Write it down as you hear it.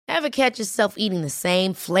Ever catch yourself eating the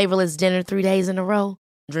same flavorless dinner 3 days in a row?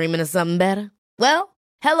 Dreaming of something better? Well,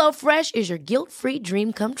 HelloFresh is your guilt-free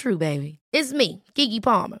dream come true, baby. It's me, Keke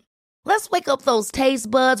Palmer. Let's wake up those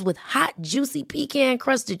taste buds with hot, juicy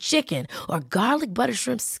pecan-crusted chicken or garlic butter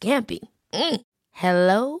shrimp scampi.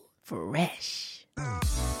 Hello Fresh.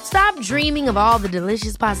 Stop dreaming of all the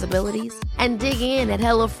delicious possibilities and dig in at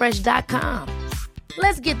HelloFresh.com.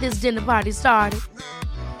 Let's get this dinner party started.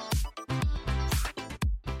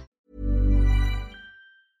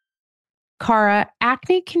 Cara,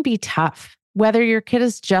 acne can be tough. Whether your kid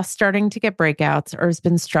is just starting to get breakouts or has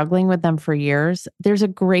been struggling with them for years, there's a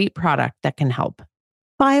great product that can help.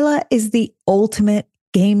 Phyla is the ultimate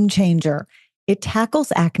game changer. It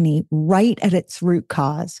tackles acne right at its root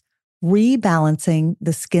cause, rebalancing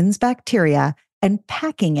the skin's bacteria and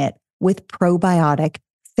packing it with probiotic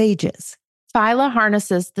phages. Phyla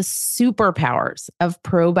harnesses the superpowers of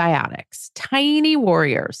probiotics, tiny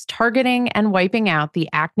warriors targeting and wiping out the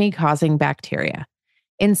acne-causing bacteria.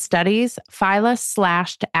 In studies, Phyla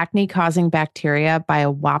slashed acne-causing bacteria by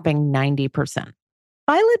a whopping 90%.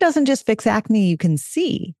 Phyla doesn't just fix acne you can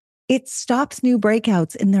see. It stops new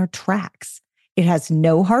breakouts in their tracks. It has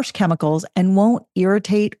no harsh chemicals and won't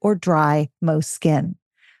irritate or dry most skin.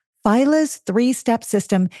 Phyla's 3-step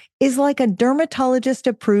system is like a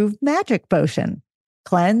dermatologist-approved magic potion.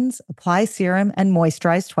 Cleanse, apply serum, and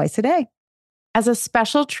moisturize twice a day. As a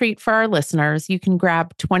special treat for our listeners, you can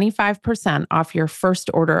grab 25% off your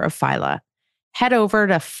first order of Phyla. Head over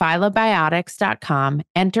to phylabiotics.com,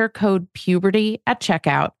 enter code PUBERTY at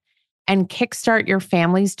checkout, and kickstart your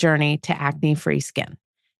family's journey to acne-free skin.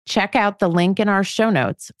 Check out the link in our show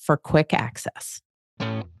notes for quick access.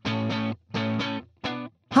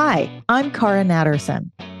 Hi, I'm Cara Natterson.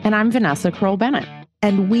 And I'm Vanessa Kroll-Bennett.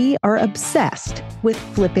 And we are obsessed with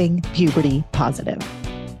flipping puberty positive.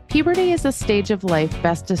 Puberty is a stage of life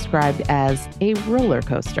best described as a roller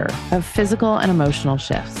coaster of physical and emotional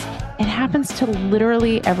shifts. It happens to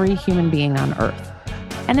literally every human being on Earth.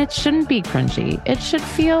 And it shouldn't be cringy. It should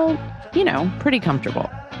feel, pretty comfortable.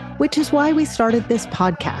 Which is why we started this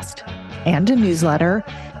podcast and a newsletter,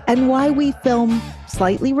 and why we film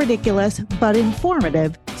slightly ridiculous but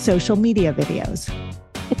informative social media videos.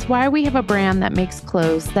 It's why we have a brand that makes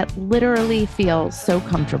clothes that literally feel so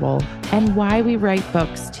comfortable, and why we write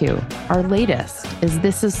books too. Our latest is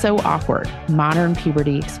This Is So Awkward, Modern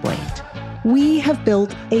Puberty Explained. We have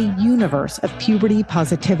built a universe of puberty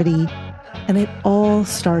positivity, and it all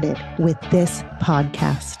started with this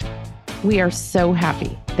podcast. We are so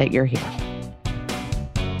happy that you're here.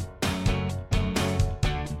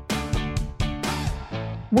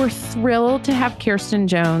 We're thrilled to have Kirsten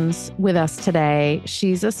Jones with us today.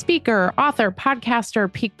 She's a speaker, author,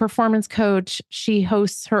 podcaster, peak performance coach. She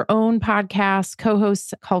hosts her own podcast,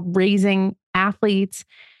 co-hosts called Raising Athletes.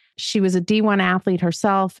 She was a D1 athlete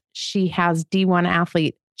herself. She has D1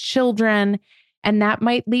 athlete children. And that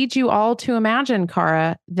might lead you all to imagine,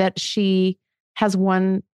 Cara, that she has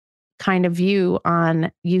one kind of view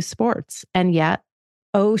on youth sports. And yet,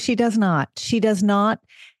 oh, she does not. She does not.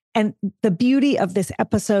 And the beauty of this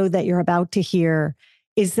episode that you're about to hear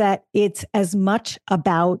is that it's as much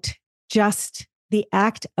about just the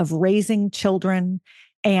act of raising children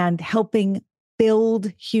and helping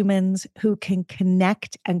build humans who can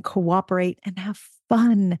connect and cooperate and have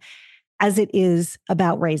fun as it is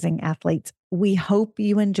about raising athletes. We hope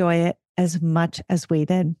you enjoy it as much as we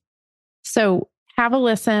did. So have a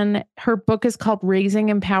listen. Her book is called Raising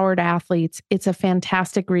Empowered Athletes. It's a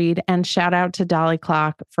fantastic read. And shout out to Dolly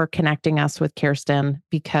Clock for connecting us with Kirsten,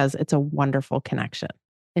 because it's a wonderful connection.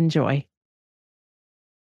 Enjoy.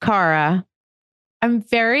 Cara, I'm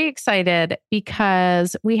very excited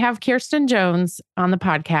because we have Kirsten Jones on the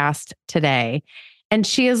podcast today. And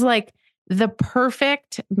she is like the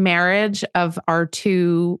perfect marriage of our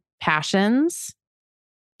two passions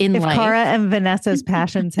in life. If Cara and Vanessa's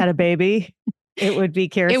passions had a baby, it would be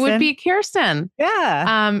Kirsten. It would be Kirsten.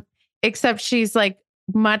 Yeah. Except she's like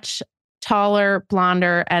much taller,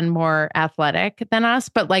 blonder, and more athletic than us.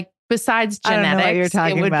 But like besides genetics,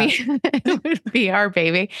 it would be our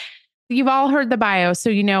baby. You've all heard the bio, so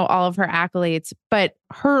you know all of her accolades. But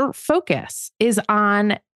her focus is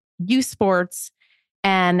on youth sports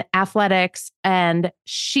and athletics. And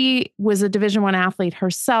she was a Division I athlete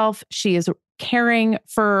herself. She is caring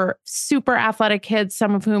for super athletic kids,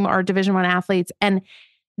 some of whom are Division I athletes. And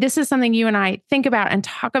this is something you and I think about and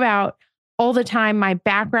talk about all the time. My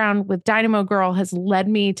background with Dynamo Girl has led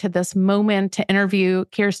me to this moment to interview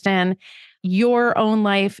Kirsten. Your own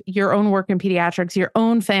life, your own work in pediatrics, your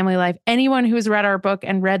own family life. Anyone who's read our book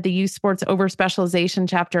and read the youth sports overspecialization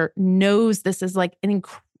chapter knows this is like an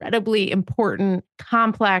incredibly important,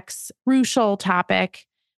 complex, crucial topic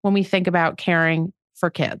when we think about caring for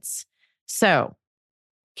kids. So,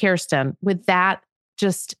 Kirsten, with that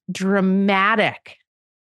just dramatic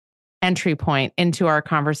entry point into our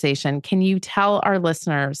conversation, can you tell our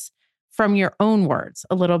listeners from your own words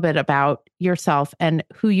a little bit about yourself and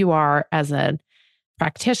who you are as a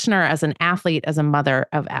practitioner, as an athlete, as a mother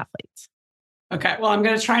of athletes? Okay, well, I'm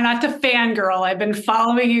going to try not to fangirl. I've been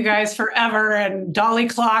following you guys forever, and Dolly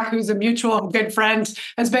Clock, who's a mutual good friend,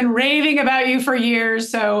 has been raving about you for years.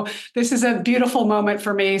 So this is a beautiful moment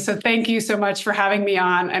for me. So thank you so much for having me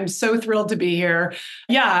on. I'm so thrilled to be here.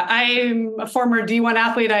 Yeah, I'm a former D1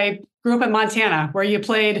 athlete. I grew up in Montana, where you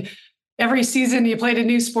played every season, you played a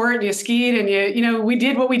new sport and you skied, and we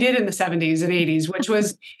did what we did in the 70s and 80s, which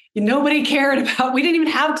was nobody cared about. We didn't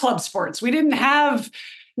even have club sports. We didn't have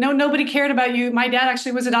nobody cared about you. My dad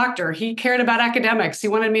actually was a doctor. He cared about academics. He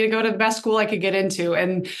wanted me to go to the best school I could get into.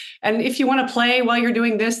 And if you want to play while you're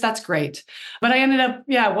doing this, that's great. But I ended up,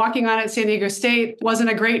 walking on at San Diego State. Wasn't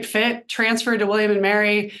a great fit. Transferred to William and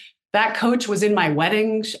Mary. That coach was in my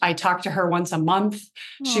wedding. I talked to her once a month.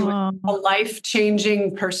 She was a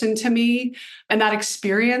life-changing person to me. And that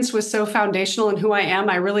experience was so foundational in who I am.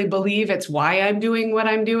 I really believe it's why I'm doing what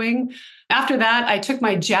I'm doing. After that, I took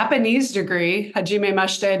my Japanese degree, Hajime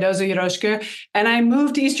Mashite Dozo Yoroshiku, and I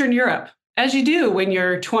moved to Eastern Europe, as you do when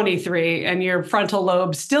you're 23 and your frontal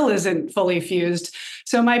lobe still isn't fully fused.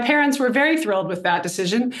 So my parents were very thrilled with that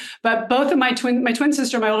decision, but both of my twin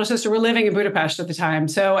sister and my older sister were living in Budapest at the time.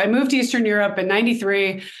 So I moved to Eastern Europe in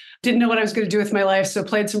 93, didn't know what I was going to do with my life, so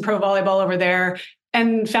played some pro volleyball over there.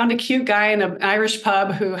 And found a cute guy in an Irish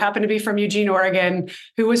pub who happened to be from Eugene, Oregon,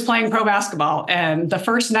 who was playing pro basketball. And the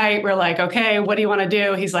first night we're like, okay, what do you want to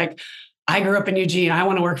do? He's like, I grew up in Eugene. I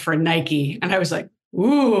want to work for Nike. And I was like,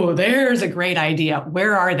 ooh, there's a great idea.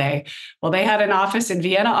 Where are they? Well, they had an office in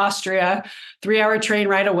Vienna, Austria, 3-hour train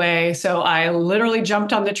right away. So I literally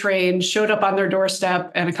jumped on the train, showed up on their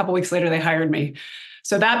doorstep, and a couple of weeks later, they hired me.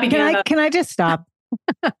 So that began. Can I just stop?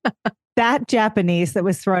 That Japanese that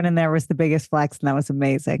was thrown in there was the biggest flex, and that was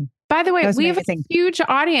amazing. By the way, we have a huge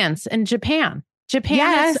audience in Japan.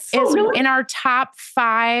 Japan is really? In our top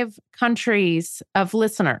 5 countries of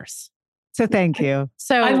listeners. So thank you.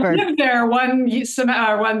 So I lived there once,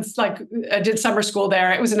 I did summer school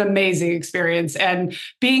there. It was an amazing experience. And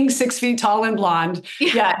being 6 feet tall and blonde,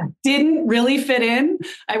 didn't really fit in.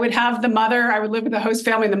 I would live with the host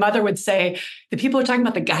family, and the mother would say, the people are talking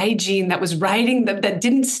about the gaijin that was riding that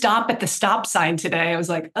didn't stop at the stop sign today. I was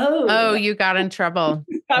like, oh, you got in trouble.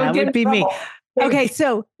 That would be me. Okay,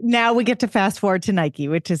 so now we get to fast forward to Nike,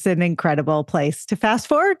 which is an incredible place to fast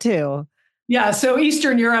forward to. Yeah. So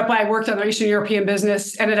Eastern Europe, I worked on the Eastern European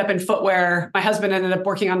business, ended up in footwear. My husband ended up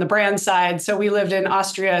working on the brand side. So we lived in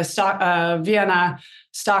Austria, Vienna,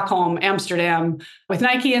 Stockholm, Amsterdam with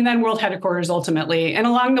Nike, and then world headquarters ultimately. And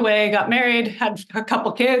along the way, got married, had a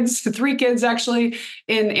couple kids, 3 kids actually,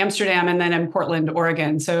 in Amsterdam and then in Portland,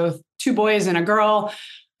 Oregon. So 2 boys and a girl.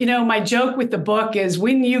 My joke with the book is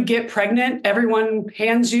when you get pregnant, everyone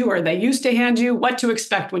hands you, or they used to hand you, what to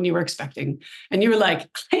expect when you were expecting. And you were like,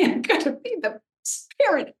 I am going to be the best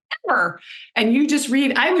parent ever. And you just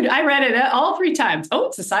read, I read it all 3 times. Oh,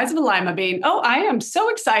 it's the size of a lima bean. Oh, I am so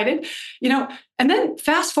excited. And then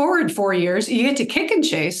fast forward 4 years, you get to kick and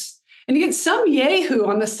chase, and you get some yahoo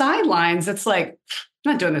on the sidelines that's like,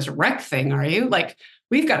 you're not doing this rec thing, are you? Like,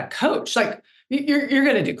 we've got a coach. Like, you're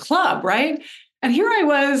going to do club, right? And here I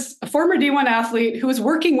was, a former D1 athlete who was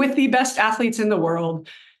working with the best athletes in the world.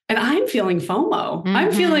 And I'm feeling FOMO. Mm-hmm.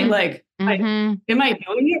 I'm feeling like, am I doing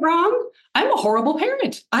it wrong? I'm a horrible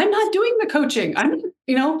parent. I'm not doing the coaching.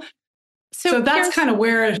 So that's kind of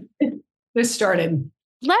where this started.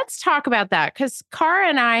 Let's talk about that, because Cara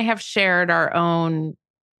and I have shared our own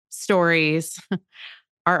stories,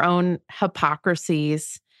 our own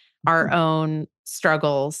hypocrisies, our own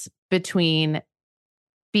struggles between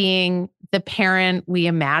being the parent we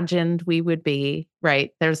imagined we would be,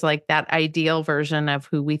 right? There's like that ideal version of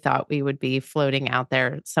who we thought we would be floating out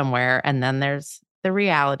there somewhere. And then there's the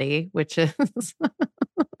reality, which is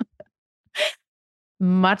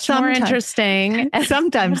much more interesting.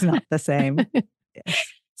 Sometimes not the same.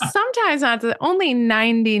 Sometimes not. Only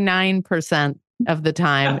 99% of the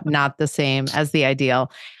time, not the same as the ideal.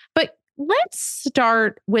 But let's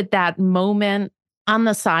start with that moment on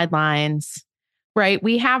the sidelines. Right.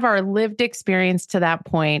 We have our lived experience to that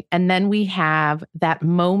point, and then we have that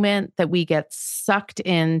moment that we get sucked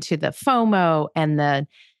into the FOMO and the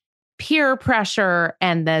peer pressure,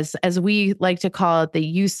 and as we like to call it, the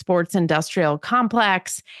youth sports industrial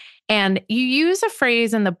complex. And you use a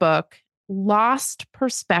phrase in the book, lost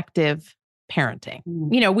perspective parenting.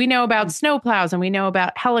 We know about snowplows and we know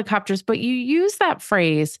about helicopters, but you use that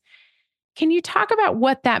phrase. Can you talk about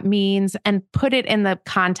what that means and put it in the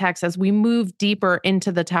context as we move deeper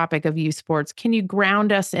into the topic of youth sports? Can you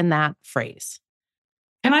ground us in that phrase?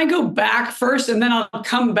 Can I go back first and then I'll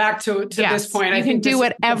come back to this point? You can do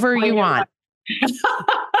whatever you want.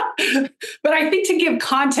 But I think to give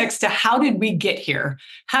context to how did we get here?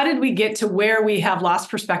 How did we get to where we have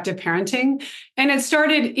lost perspective parenting? And it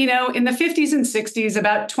started, in the 50s and 60s,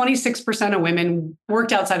 about 26% of women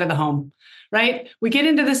worked outside of the home, right? We get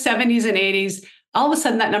into the 70s and 80s, all of a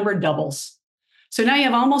sudden that number doubles. So now you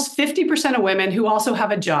have almost 50% of women who also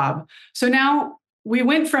have a job. So now we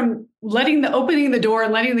went from opening the door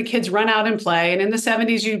and letting the kids run out and play. And in the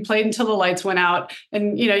 70s, you played until the lights went out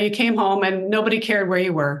and, you came home and nobody cared where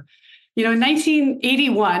you were. In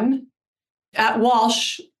 1981,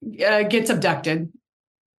 Walsh gets abducted.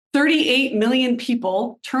 38 million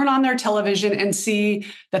people turn on their television and see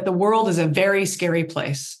that the world is a very scary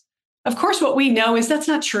place. Of course, what we know is that's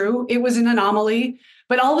not true. It was an anomaly.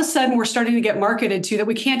 But all of a sudden, we're starting to get marketed to that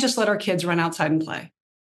we can't just let our kids run outside and play.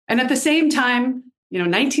 And at the same time,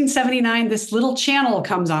 1979, this little channel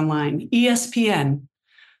comes online, ESPN.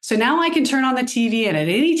 So now I can turn on the TV and at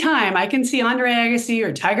any time I can see Andre Agassi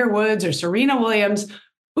or Tiger Woods or Serena Williams.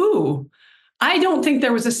 Ooh, I don't think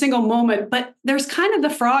there was a single moment, but there's kind of the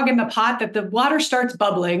frog in the pot that the water starts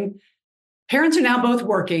bubbling. Parents are now both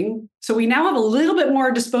working. So we now have a little bit more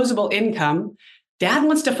disposable income. Dad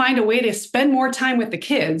wants to find a way to spend more time with the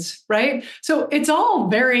kids, right? So it's all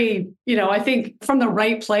very, I think from the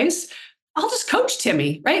right place. I'll just coach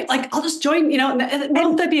Timmy, right? Like I'll just join, and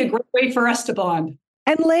won't that be a great way for us to bond?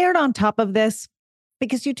 And layered on top of this,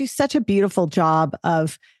 because you do such a beautiful job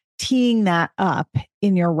of teeing that up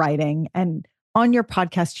in your writing and on your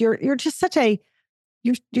podcast, you're just such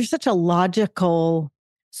a logical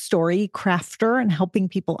story crafter and helping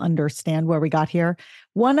people understand where we got here.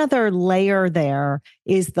 One other layer there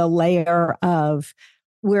is the layer of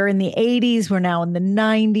we're in the 80s, we're now in the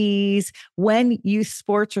 90s. When youth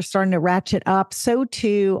sports are starting to ratchet up, so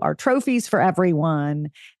too are trophies for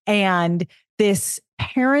everyone. And this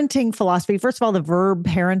parenting philosophy, first of all, the verb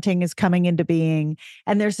parenting is coming into being.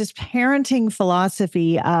 And there's this parenting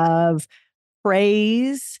philosophy of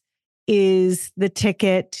praise is the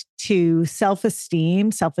ticket to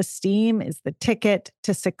self-esteem. Self-esteem is the ticket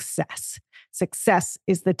to success. Success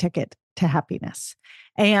is the ticket to happiness.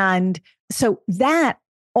 And so that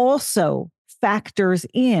also factors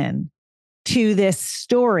in to this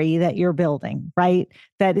story that you're building, right?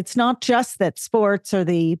 That it's not just that sports are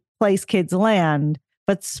the place kids land,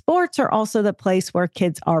 but sports are also the place where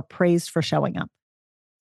kids are praised for showing up.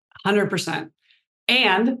 100%.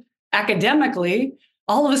 And academically,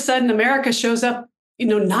 all of a sudden, America shows up,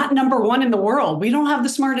 not number one in the world. We don't have the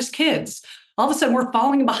smartest kids. All of a sudden, we're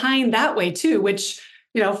falling behind that way too, which,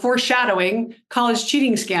 foreshadowing, college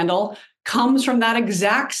cheating scandal comes from that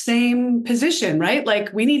exact same position, right?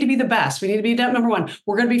 Like we need to be the best. We need to be number one.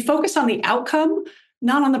 We're going to be focused on the outcome,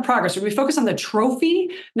 not on the progress. We're going to be focused on the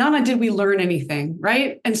trophy, not on did we learn anything,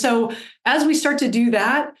 right? And so as we start to do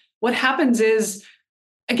that, what happens is,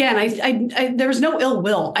 again, there's no ill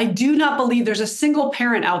will. I do not believe there's a single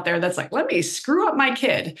parent out there that's like, let me screw up my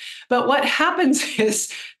kid. But what happens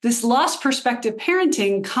is this lost perspective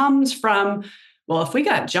parenting comes from, well, if we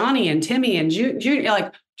got Johnny and Timmy and Junior,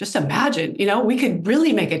 like, just imagine, we could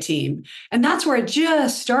really make a team. And that's where it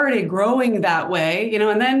just started growing that way,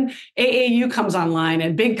 and then AAU comes online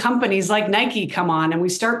and big companies like Nike come on and we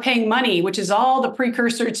start paying money, which is all the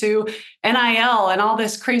precursor to NIL and all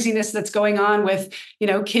this craziness that's going on with,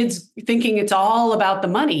 kids thinking it's all about the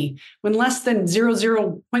money when less than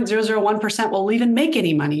 0.001% will even make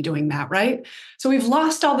any money doing that, right? So we've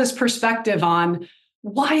lost all this perspective on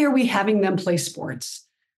why are we having them play sports?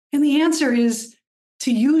 And the answer is,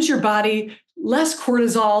 to use your body, less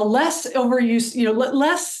cortisol, less overuse,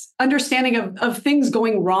 less understanding of things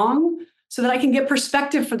going wrong so that I can get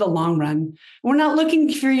perspective for the long run. We're not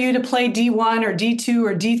looking for you to play D1 or D2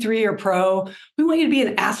 or D3 or pro. We want you to be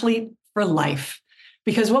an athlete for life.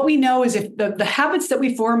 Because what we know is if the habits that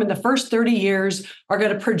we form in the first 30 years are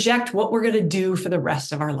going to project what we're going to do for the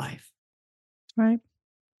rest of our life. Right.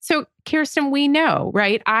 So Kirsten, we know,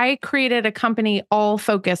 right? I created a company all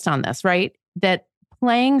focused on this, right? That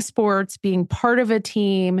playing sports, being part of a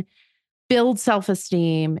team, builds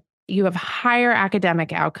self-esteem. You have higher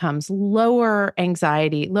academic outcomes, lower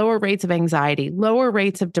anxiety, lower rates of anxiety, lower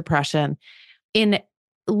rates of depression. In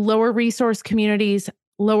lower resource communities,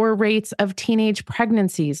 lower rates of teenage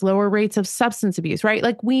pregnancies, lower rates of substance abuse, right?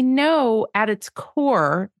 Like we know at its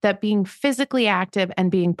core that being physically active and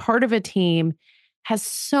being part of a team has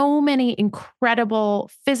so many incredible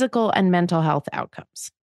physical and mental health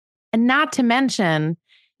outcomes. And not to mention,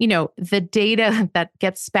 the data that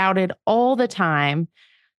gets spouted all the time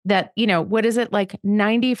that, what is it, like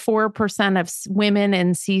 94% of women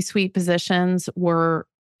in C-suite positions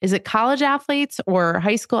is it college athletes or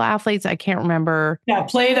high school athletes? I can't remember. Yeah,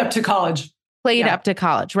 played up to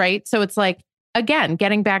college, right? So it's like, again,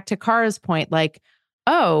 getting back to Kara's point, like,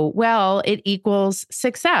 oh, well, it equals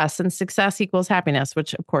success and success equals happiness,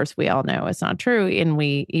 which of course we all know is not true. And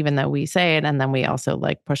even though we say it, and then we also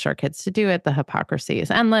like push our kids to do it, the hypocrisy is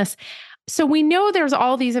endless. So we know there's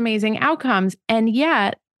all these amazing outcomes. And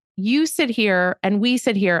yet you sit here and we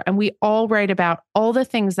sit here and we all write about all the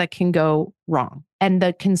things that can go wrong and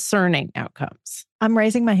the concerning outcomes. I'm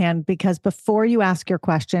raising my hand because before you ask your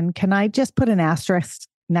question, can I just put an asterisk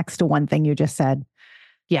next to one thing you just said?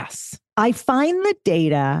 Yes. I find the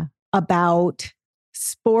data about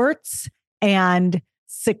sports and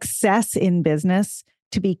success in business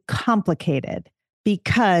to be complicated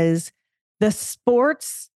because the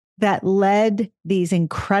sports that led these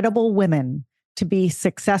incredible women to be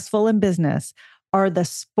successful in business are the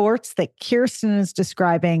sports that Kirsten is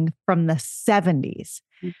describing from the 70s.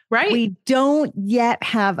 Right. We don't yet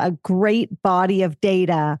have a great body of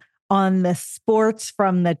data on the sports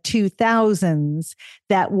from the 2000s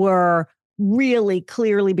that were really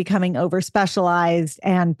clearly becoming over-specialized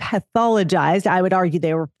and pathologized. I would argue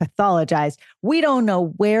they were pathologized. We don't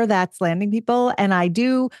know where that's landing people. And I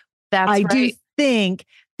do think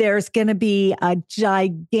there's going to be a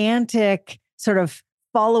gigantic sort of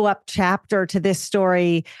follow-up chapter to this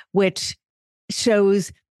story, which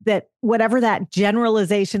shows that whatever that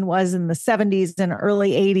generalization was in the 70s and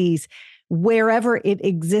early 80s, wherever it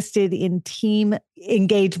existed in team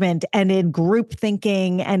engagement and in group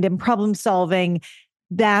thinking and in problem solving,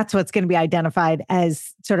 that's what's going to be identified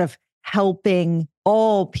as sort of helping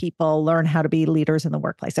all people learn how to be leaders in the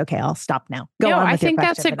workplace. Okay, I'll stop now. I think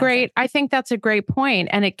that's a great point.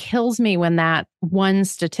 And it kills me when that one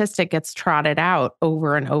statistic gets trotted out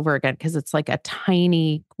over and over again, because it's like a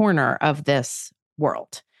tiny corner of this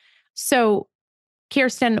world. So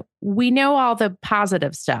Kirsten, we know all the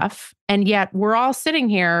positive stuff, and yet we're all sitting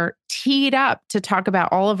here teed up to talk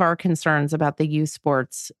about all of our concerns about the youth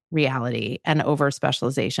sports reality and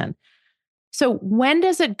over-specialization. So when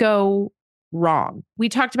does it go wrong? We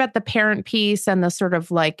talked about the parent piece and the sort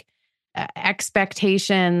of like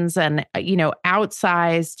expectations and,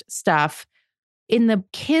 outsized stuff. In the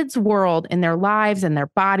kids' world, in their lives and their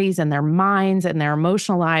bodies and their minds and their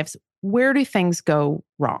emotional lives, where do things go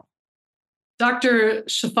wrong? Dr.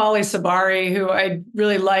 Shefali Sabari, who I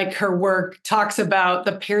really like her work, talks about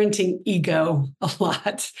the parenting ego a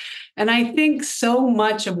lot. And I think so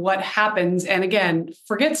much of what happens, and again,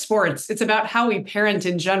 forget sports, it's about how we parent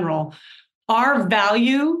in general. Our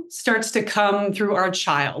value starts to come through our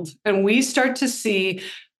child. And we start to see,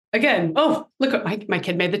 again, oh, look, what my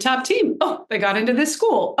kid made the top team. Oh, they got into this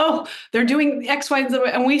school. Oh, they're doing X, Y, and Z.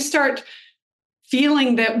 And we start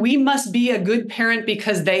feeling that we must be a good parent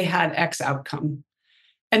because they had X outcome.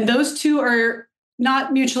 And those two are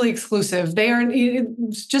not mutually exclusive. They are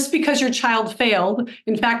just because your child failed.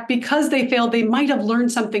 In fact, because they failed, they might have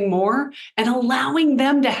learned something more, and allowing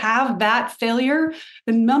them to have that failure.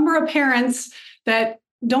 The number of parents that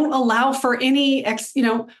don't allow for any,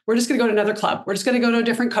 we're just going to go to another club. We're just going to go to a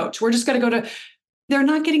different coach. We're just going to they're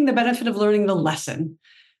not getting the benefit of learning the lesson.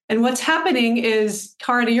 And what's happening is,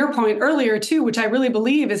 Kara, to your point earlier too, which I really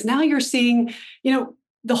believe is now you're seeing,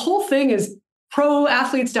 the whole thing is pro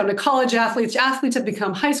athletes down to college athletes. Athletes have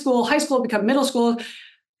become high school have become middle school.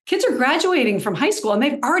 Kids are graduating from high school and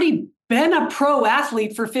they've already been a pro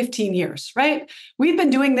athlete for 15 years, right? We've been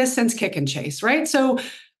doing this since kick and chase, right? So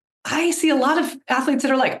I see a lot of athletes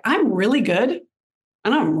that are like, I'm really good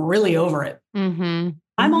and I'm really over it. Mm-hmm.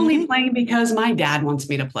 I'm only playing because my dad wants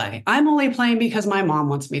me to play. I'm only playing because my mom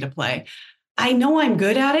wants me to play. I know I'm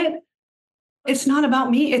good at it. It's not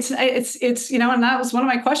about me. It's, and that was one of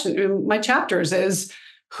my questions in my chapters is,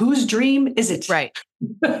 whose dream is it? Right.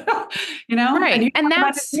 Right. And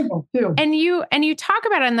that's, too. and you talk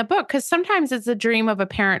about it in the book, because sometimes it's a dream of a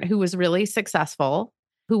parent who was really successful,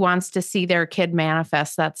 who wants to see their kid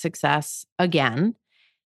manifest that success again.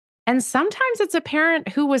 And sometimes it's a parent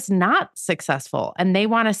who was not successful and they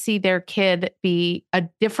want to see their kid be a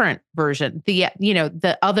different version,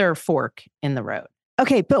 the other fork in the road.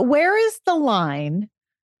 Okay, but where is the line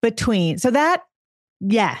between, so that,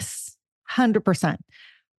 yes, 100%.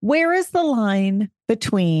 Where is the line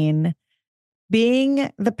between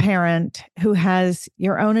being the parent who has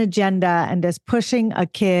your own agenda and is pushing a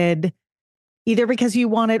kid either because you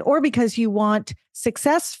want it or because you want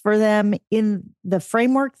success for them in the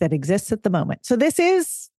framework that exists at the moment. So this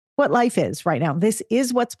is what life is right now. This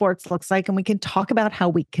is what sports looks like. And we can talk about how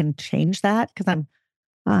we can change that, because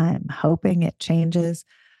I'm hoping it changes.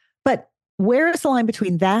 But where is the line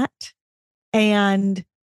between that and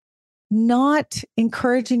not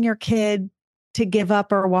encouraging your kid to give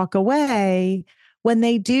up or walk away when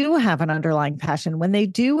they do have an underlying passion, when they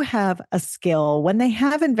do have a skill, when they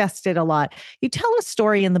have invested a lot? You tell a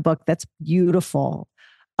story in the book that's beautiful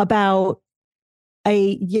about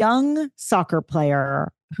a young soccer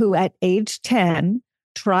player who at age 10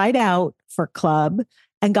 tried out for club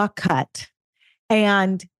and got cut.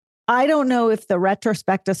 And I don't know if the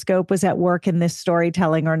retrospectoscope was at work in this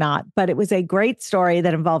storytelling or not, but it was a great story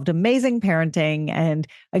that involved amazing parenting and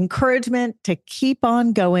encouragement to keep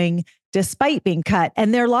on going despite being cut.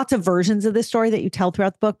 And there are lots of versions of this story that you tell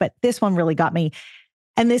throughout the book, but this one really got me.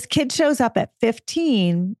 And this kid shows up at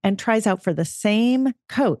 15 and tries out for the same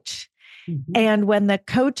coach. Mm-hmm. And when the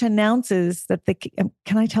coach announces that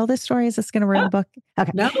can I tell this story? Is this going to ruin the book?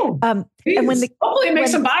 Okay. No. And when hopefully it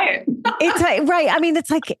makes them buy it. It's right. I mean,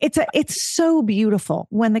 it's so beautiful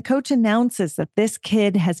when the coach announces that this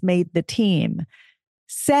kid has made the team,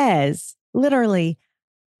 says literally,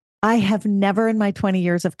 I have never in my 20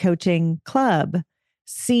 years of coaching club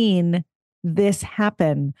seen this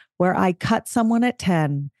happen where I cut someone at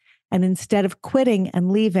 10 and instead of quitting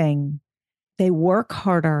and leaving, they work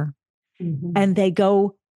harder. Mm-hmm. And they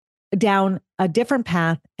go down a different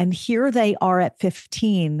path. And here they are at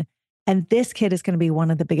 15. And this kid is going to be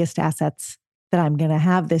one of the biggest assets that I'm going to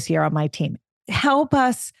have this year on my team. Help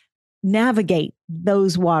us navigate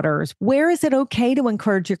those waters. Where is it okay to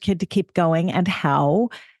encourage your kid to keep going, and how?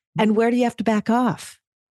 And where do you have to back off?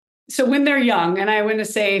 So when they're young, and I want to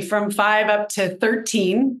say from 5 up to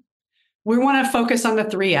 13, we want to focus on the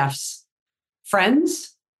 3 F's: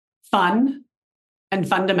 friends, fun, and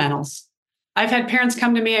fundamentals. I've had parents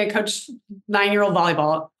come to me. I coach 9-year-old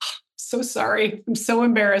volleyball. So sorry. I'm so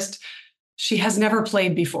embarrassed. She has never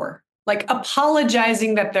played before. Like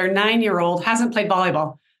apologizing that their 9-year-old hasn't played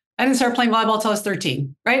volleyball. I didn't start playing volleyball until I was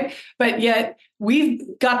 13, right? But yet we've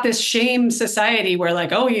got this shame society where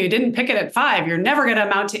like, oh, you didn't pick it at 5. You're never going to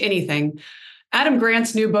amount to anything. Adam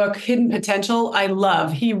Grant's new book, Hidden Potential, I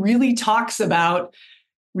love. He really talks about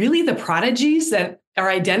really the prodigies that are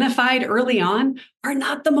identified early on are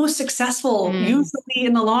not the most successful, usually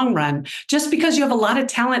in the long run. Just because you have a lot of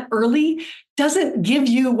talent early doesn't give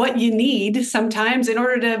you what you need sometimes in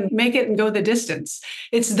order to make it and go the distance.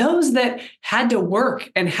 It's those that had to work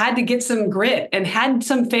and had to get some grit and had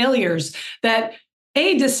some failures that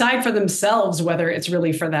A, decide for themselves whether it's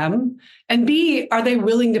really for them, and B, are they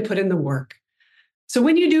willing to put in the work? So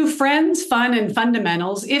when you do friends, fun, and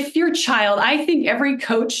fundamentals, if your child, I think every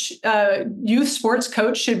coach, youth sports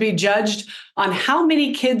coach should be judged on how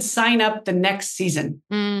many kids sign up the next season.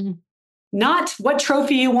 Not what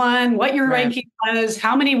trophy you won, what your ranking was,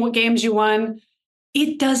 how many games you won.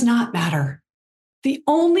 It does not matter. The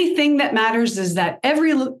only thing that matters is that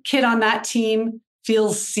every kid on that team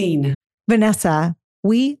feels seen. Vanessa,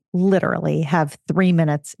 we literally have 3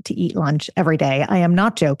 minutes to eat lunch every day. I am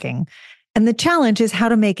not joking. And the challenge is how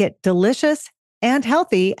to make it delicious and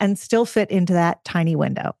healthy and still fit into that tiny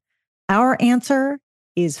window. Our answer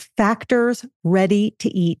is Factor's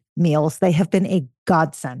ready-to-eat meals. They have been a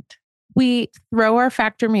godsend. We throw our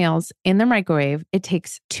Factor meals in the microwave. It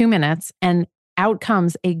takes 2 minutes and out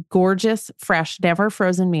comes a gorgeous, fresh, never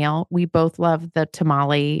frozen meal. We both love the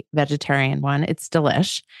tamale vegetarian one. It's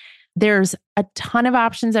delish. There's a ton of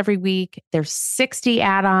options every week. There's 60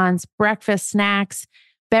 add-ons, breakfast, snacks,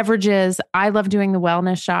 beverages. I love doing the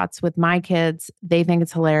wellness shots with my kids. They think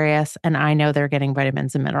it's hilarious. And I know they're getting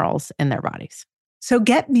vitamins and minerals in their bodies. So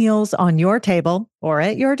get meals on your table or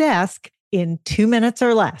at your desk in 2 minutes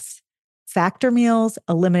or less. Factor meals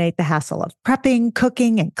eliminate the hassle of prepping,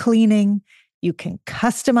 cooking, and cleaning. You can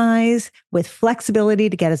customize with flexibility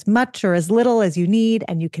to get as much or as little as you need,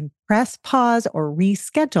 and you can press pause or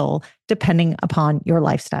reschedule depending upon your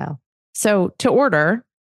lifestyle. So to order,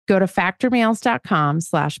 go to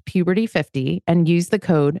factormeals.com/puberty50 and use the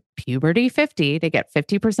code puberty50 to get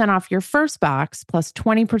 50% off your first box plus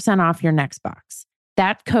 20% off your next box.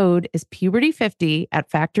 That code is puberty50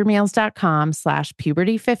 at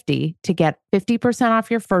factormeals.com/puberty50 to get 50%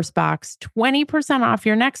 off your first box, 20% off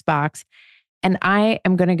your next box. And I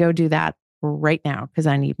am going to go do that right now because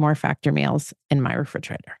I need more Factor meals in my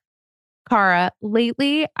refrigerator. Cara,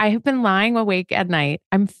 lately I have been lying awake at night.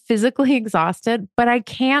 I'm physically exhausted, but I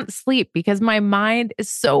can't sleep because my mind is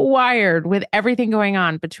so wired with everything going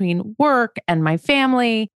on between work and my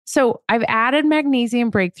family. So I've added Magnesium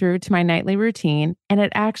Breakthrough to my nightly routine, and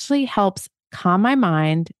it actually helps calm my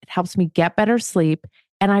mind. It helps me get better sleep,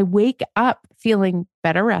 and I wake up feeling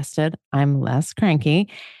better rested. I'm less cranky,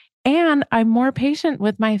 and I'm more patient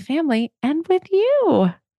with my family and with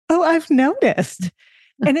you. Oh, I've noticed.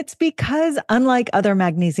 And it's because unlike other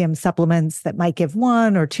magnesium supplements that might give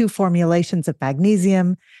 1 or 2 formulations of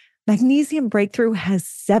magnesium, Magnesium Breakthrough has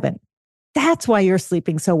 7. That's why you're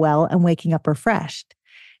sleeping so well and waking up refreshed.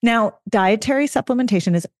 Now, dietary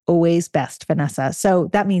supplementation is always best, Vanessa. So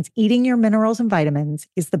that means eating your minerals and vitamins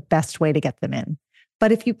is the best way to get them in.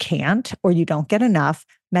 But if you can't or you don't get enough,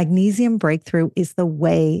 Magnesium Breakthrough is the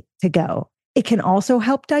way to go. It can also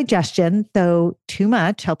help digestion, though too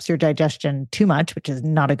much helps your digestion too much, which is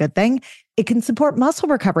not a good thing. It can support muscle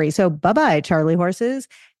recovery. So bye-bye, Charlie horses.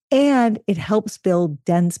 And it helps build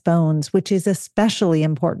dense bones, which is especially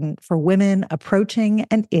important for women approaching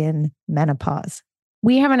and in menopause.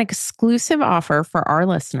 We have an exclusive offer for our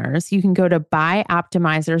listeners. You can go to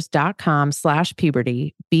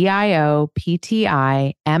bioptimizers.com/puberty,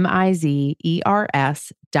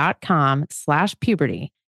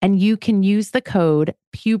 bioptimizers.com/puberty. And you can use the code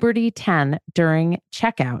puberty10 during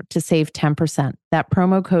checkout to save 10%. That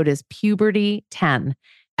promo code is puberty10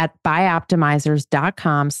 at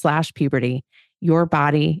bioptimizers.com/puberty. Your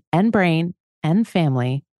body and brain and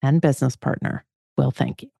family and business partner will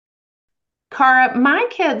thank you. Cara, my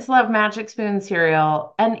kids love Magic Spoon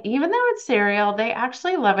cereal, and even though it's cereal, they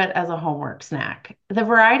actually love it as a homework snack. The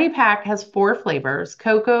variety pack has 4 flavors: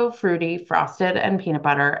 cocoa, fruity, frosted, and peanut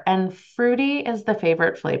butter, and fruity is the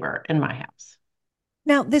favorite flavor in my house.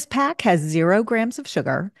 Now, this pack has 0 grams of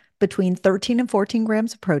sugar, between 13 and 14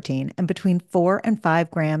 grams of protein, and between 4 and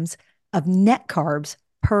 5 grams of net carbs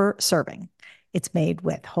per serving. It's made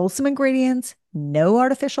with wholesome ingredients, no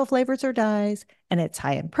artificial flavors or dyes, and it's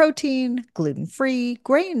high in protein, gluten-free,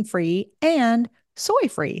 grain-free, and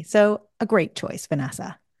soy-free. So a great choice,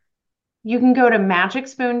 Vanessa. You can go to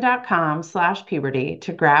magicspoon.com/puberty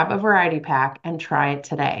to grab a variety pack and try it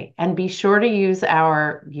today. And be sure to use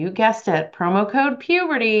our, you guessed it, promo code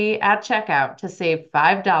puberty at checkout to save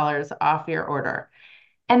 $5 off your order.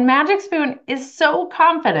 And Magic Spoon is so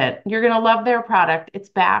confident you're going to love their product. It's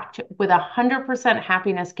backed with a 100%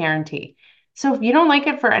 happiness guarantee. So if you don't like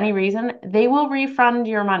it for any reason, they will refund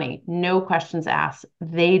your money. No questions asked.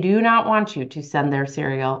 They do not want you to send their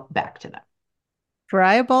cereal back to them.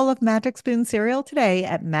 Try a bowl of Magic Spoon cereal today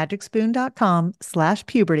at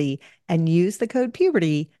magicspoon.com/puberty and use the code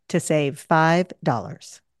puberty to save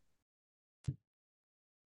 $5.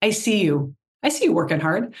 I see you. I see you working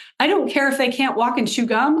hard. I don't care if they can't walk and chew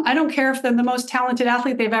gum. I don't care if they're the most talented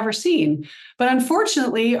athlete they've ever seen. But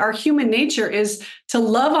unfortunately, our human nature is to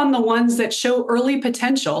love on the ones that show early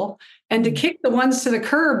potential and to kick the ones to the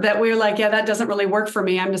curb that we're like, yeah, that doesn't really work for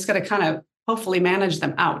me. I'm just going to kind of hopefully manage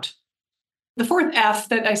them out. The 4th F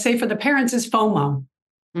that I say for the parents is FOMO.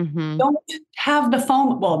 Mm-hmm. Don't have the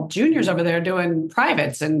FOMO. Well, Junior's over there doing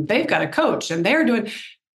privates and they've got a coach and they're doing...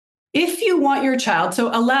 If you want your child,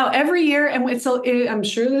 so allow every year, and I'm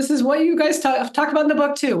sure this is what you guys talk about in the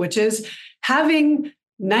book too, which is having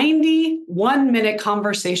 91-minute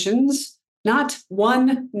conversations, not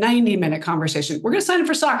one 90-minute conversation. We're going to sign up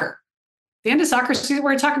for soccer. The end of soccer season,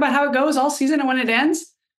 we're going to talk about how it goes all season and when it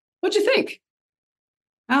ends. What'd you think?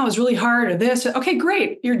 Oh, it was really hard or this. Okay,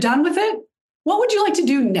 great. You're done with it. What would you like to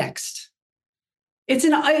do next? It's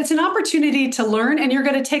an opportunity to learn, and you're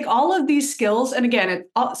going to take all of these skills. And again,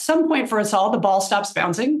 at some point for us all, the ball stops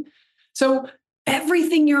bouncing. So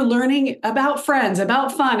everything you're learning about friends,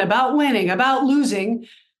 about fun, about winning, about losing,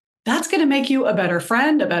 that's going to make you a better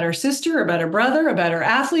friend, a better sister, a better brother, a better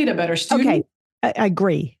athlete, a better student. Okay, I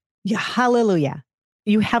agree. Yeah, hallelujah.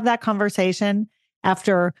 You have that conversation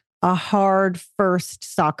after a hard first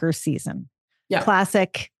soccer season. Yeah.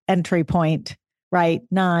 Classic entry point, right?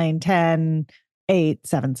 9, 10, 8,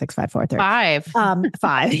 7, 6, 5, 4, 3. 5.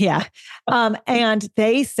 5. Yeah. And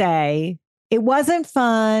they say, it wasn't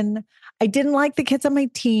fun. I didn't like the kids on my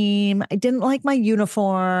team. I didn't like my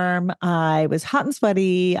uniform. I was hot and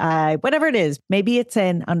sweaty. Whatever it is, maybe it's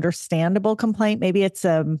an understandable complaint. Maybe it's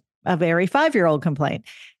a very 5-year-old complaint.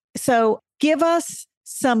 So give us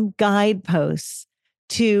some guideposts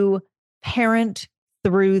to parent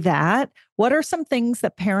through that. What are some things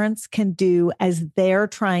that parents can do as they're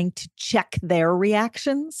trying to check their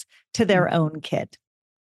reactions to their own kid?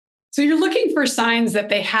 So you're looking for signs that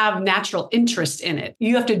they have natural interest in it.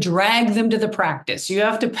 You have to drag them to the practice. You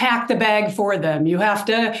have to pack the bag for them. You have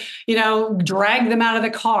to, drag them out of the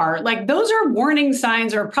car. Like those are warning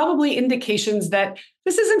signs or probably indications that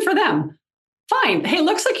this isn't for them. Fine. Hey,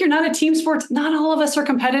 looks like you're not a team sport. Not all of us are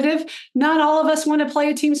competitive. Not all of us want to play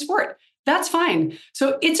a team sport. That's fine.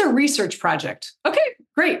 So it's a research project. Okay,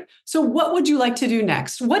 great. So what would you like to do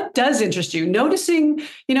next? What does interest you? Noticing,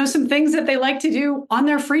 some things that they like to do on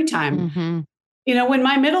their free time. Mm-hmm. When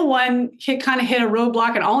my middle one kind of hit a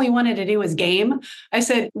roadblock and all he wanted to do was game, I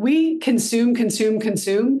said, we consume.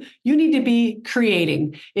 You need to be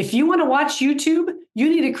creating. If you want to watch YouTube, you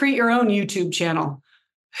need to create your own YouTube channel.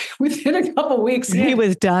 Within a couple of weeks, he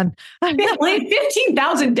was done. Like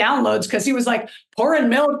 15,000 downloads because he was like pouring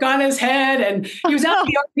milk on his head and he was out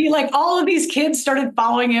the RV. Like all of these kids started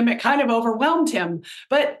following him. It kind of overwhelmed him.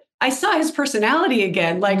 But I saw his personality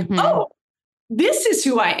again, like, oh, this is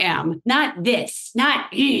who I am, not this,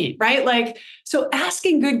 not he, right? Like, so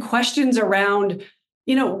asking good questions around,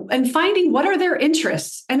 and finding what are their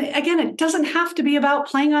interests. And again, it doesn't have to be about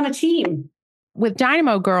playing on a team. With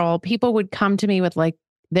Dynamo Girl, people would come to me with like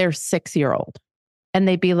their 6-year-old and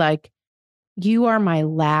they'd be like, you are my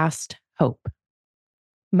last hope.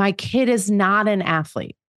 My kid is not an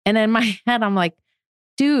athlete. And in my head, I'm like,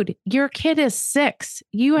 dude, your kid is 6.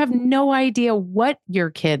 You have no idea what your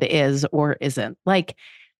kid is or isn't. Like,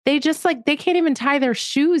 they can't even tie their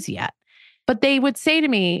shoes yet. But they would say to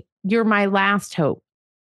me, you're my last hope.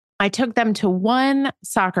 I took them to one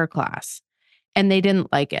soccer class and they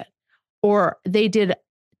didn't like it. Or they did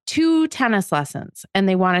 2 tennis lessons and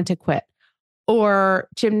they wanted to quit. Or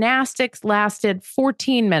gymnastics lasted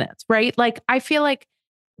 14 minutes, right? Like, I feel like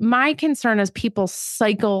my concern is people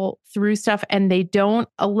cycle through stuff and they don't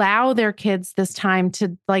allow their kids this time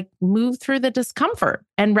to like move through the discomfort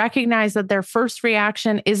and recognize that their first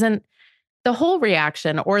reaction isn't the whole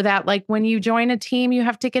reaction, or that like when you join a team, you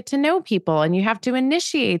have to get to know people and you have to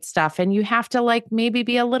initiate stuff and you have to like maybe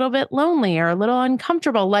be a little bit lonely or a little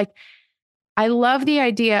uncomfortable. Like, I love the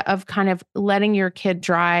idea of kind of letting your kid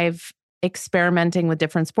drive experimenting with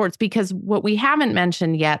different sports, because what we haven't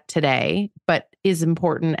mentioned yet today, but is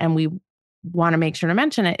important and we want to make sure to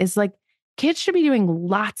mention it, is like kids should be doing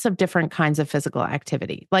lots of different kinds of physical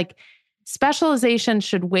activity. Like specialization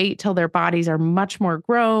should wait till their bodies are much more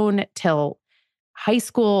grown, till high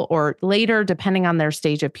school or later, depending on their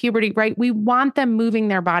stage of puberty, right? We want them moving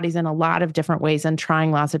their bodies in a lot of different ways and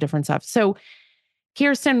trying lots of different stuff. So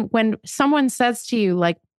Kirsten, when someone says to you,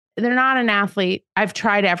 like, they're not an athlete, I've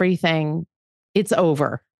tried everything, it's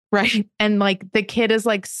over, right? And like the kid is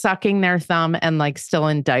like sucking their thumb and like still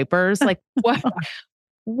in diapers. Like,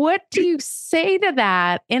 what do you say to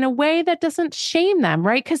that in a way that doesn't shame them,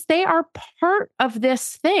 right? Because they are part of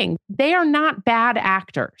this thing. They are not bad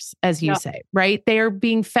actors, as you say, right? They are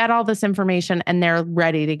being fed all this information and they're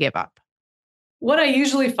ready to give up. What I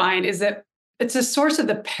usually find is that it's a source of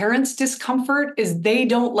the parents' discomfort is they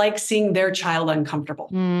don't like seeing their child uncomfortable.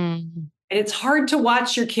 And it's hard to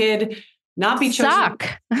watch your kid not be chosen.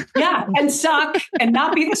 Suck. And suck and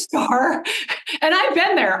not be the star. And I've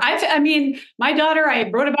been there. My daughter, I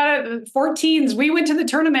wrote about it, 14s, we went to the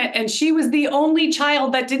tournament and she was the only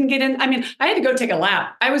child that didn't get in. I had to go take a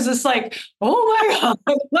lap. I was just like, oh my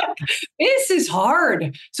God, this is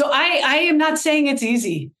hard. So I am not saying it's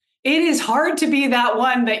easy. It is hard to be that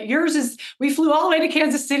one that yours is. We flew all the way to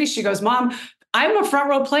Kansas City. She goes, Mom, I'm a front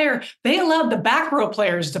row player. They allowed the back row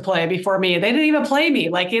players to play before me. They didn't even play me.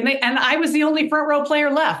 And I was the only front row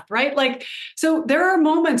player left, right? Like, so there are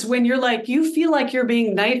moments when you're like, you feel like you're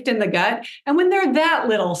being knifed in the gut. And when they're that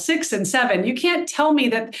little, 6 and 7, you can't tell me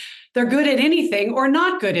that they're good at anything or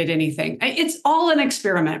not good at anything. It's all an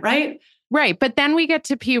experiment, right? Right. But then we get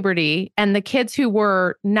to puberty and the kids who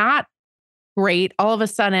were not great all of a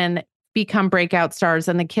sudden become breakout stars,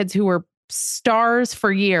 and the kids who were stars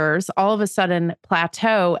for years all of a sudden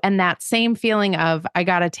plateau, and that same feeling of I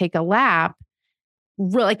got to take a lap,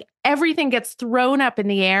 like everything gets thrown up in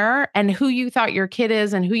the air, and who you thought your kid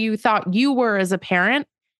is and who you thought you were as a parent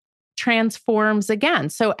transforms again.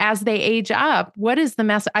 So as they age up, what is the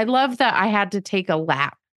mess? I love that I had to take a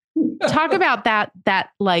lap. Talk about that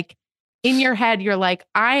like in your head, you're like,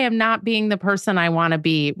 I am not being the person I want to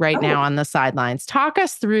be right now on the sidelines. Talk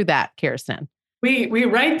us through that, Kirsten. We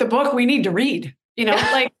write the book we need to read,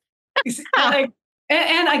 like,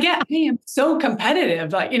 and again, I am so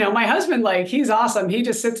competitive. Like, my husband, like, he's awesome. He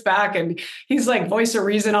just sits back and he's like voice of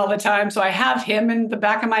reason all the time. So I have him in the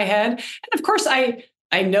back of my head. And of course, I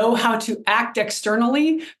know how to act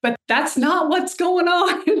externally, but that's not what's going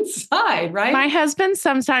on inside, right? My husband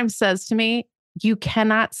sometimes says to me, you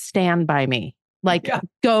cannot stand by me. Like,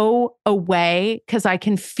 go away, because I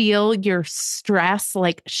can feel your stress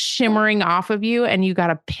like shimmering off of you and you got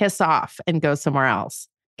to piss off and go somewhere else.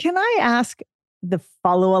 Can I ask the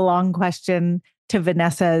follow along question to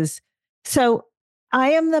Vanessa's? So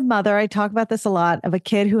I am the mother, I talk about this a lot, of a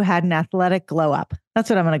kid who had an athletic glow up. That's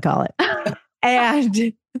what I'm going to call it.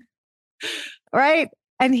 And right.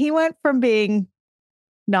 And he went from being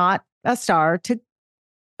not a star to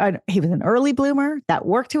he was an early bloomer that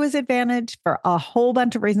worked to his advantage for a whole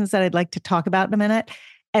bunch of reasons that I'd like to talk about in a minute.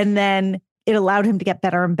 And then it allowed him to get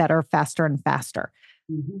better and better, faster and faster.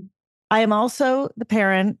 Mm-hmm. I am also the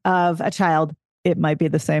parent of a child, it might be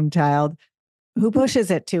the same child, who pushes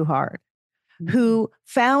it too hard, mm-hmm. who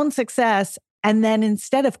found success and then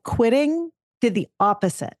instead of quitting, did the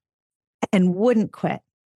opposite and wouldn't quit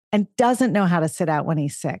and doesn't know how to sit out when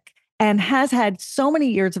he's sick and has had so many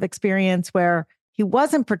years of experience where he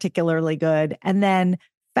wasn't particularly good and then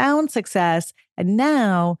found success and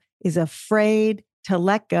now is afraid to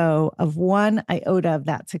let go of one iota of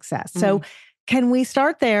that success. Mm-hmm. So can we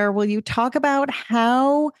start there? Will you talk about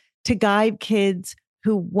how to guide kids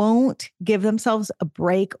who won't give themselves a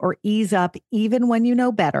break or ease up even when you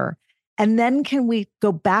know better? And then can we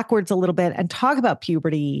go backwards a little bit and talk about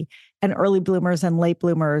puberty and early bloomers and late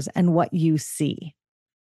bloomers and what you see?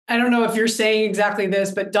 I don't know if you're saying exactly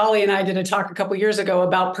this, but Dolly and I did a talk a couple of years ago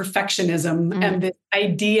about perfectionism and the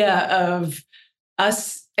idea of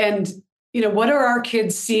us and, what are our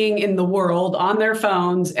kids seeing in the world on their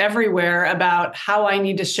phones everywhere about how I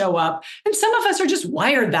need to show up? And some of us are just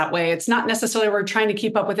wired that way. It's not necessarily we're trying to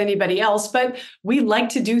keep up with anybody else, but we like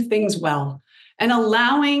to do things well and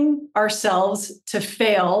allowing ourselves to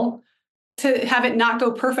fail, to have it not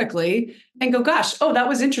go perfectly and go, gosh, oh, that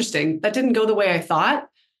was interesting. That didn't go the way I thought.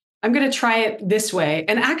 I'm going to try it this way.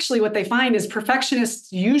 And actually what they find is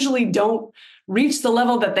perfectionists usually don't reach the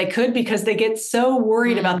level that they could because they get so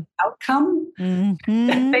worried about the outcome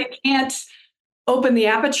that they can't open the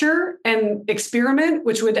aperture and experiment,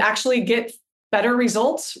 which would actually get better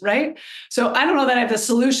results, right? So I don't know that I have the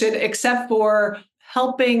solution except for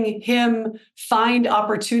helping him find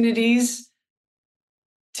opportunities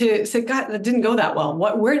to say, God, that didn't go that well.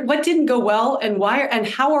 What didn't go well and why, and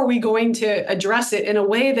how are we going to address it in a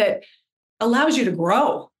way that allows you to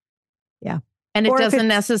grow? Yeah. And it doesn't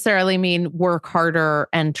necessarily mean work harder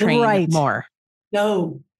and train more.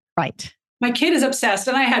 No. Right. My kid is obsessed.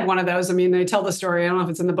 And I had one of those. I mean, they tell the story. I don't know if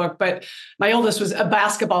it's in the book, but my oldest was a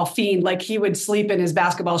basketball fiend. Like he would sleep in his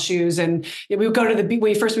basketball shoes. And we would go to the beach.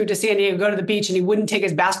 When he first moved to San Diego, go to the beach and he wouldn't take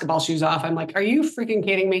his basketball shoes off. I'm like, are you freaking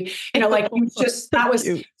kidding me? Like he just, that was,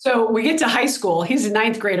 so we get to high school. He's a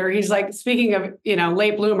ninth grader. He's like, speaking of,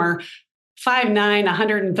 late bloomer, 5'9",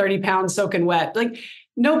 130 pounds soaking wet. Like,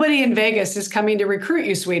 nobody in Vegas is coming to recruit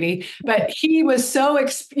you, sweetie. But he was so,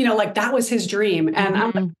 like that was his dream. And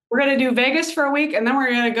I'm like, we're going to do Vegas for a week. And then we're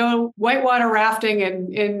going to go whitewater rafting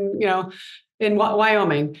in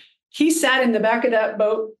Wyoming. He sat in the back of that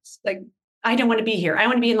boat. Like, I don't want to be here. I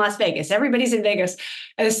want to be in Las Vegas. Everybody's in Vegas.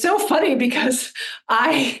 And it's so funny because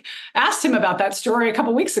I asked him about that story a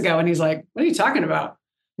couple of weeks ago. And he's like, what are you talking about?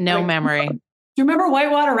 No memory. Do you remember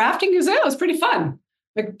whitewater rafting? He was like, oh, it was pretty fun.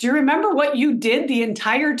 Like, do you remember what you did the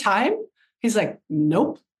entire time? He's like,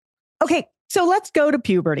 nope. Okay, so let's go to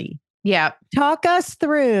puberty. Yeah. Talk us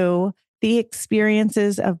through the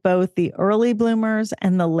experiences of both the early bloomers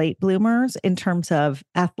and the late bloomers in terms of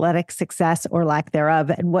athletic success or lack thereof.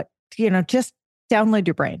 And what, just download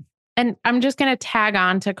your brain. And I'm just going to tag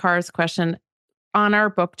on to Cara's question. On our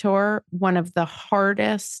book tour, one of the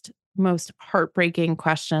hardest, most heartbreaking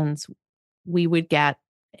questions we would get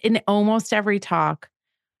in almost every talk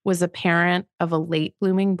was a parent of a late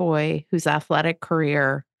blooming boy whose athletic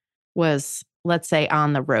career was, let's say,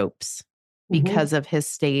 on the ropes because of his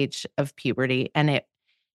stage of puberty. And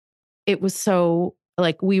it was so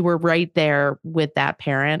like we were right there with that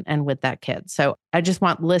parent and with that kid. So I just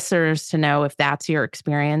want listeners to know if that's your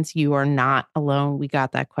experience, you are not alone. We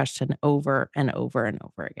got that question over and over and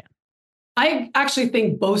over again. I actually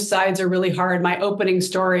think both sides are really hard. My opening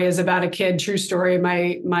story is about a kid, true story,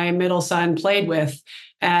 my middle son played with,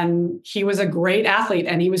 and he was a great athlete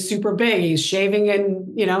and he was super big. He's shaving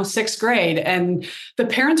in, sixth grade, and the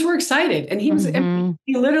parents were excited. And he was,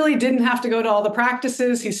 he literally didn't have to go to all the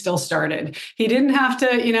practices. He still started. He didn't have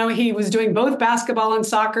to, he was doing both basketball and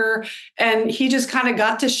soccer, and he just kind of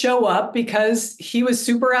got to show up because he was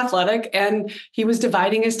super athletic and he was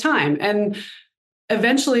dividing his time. And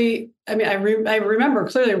eventually, I remember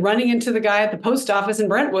clearly running into the guy at the post office in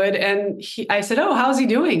Brentwood, and I said, "Oh, how's he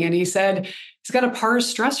doing?" And he said, "He's got a pars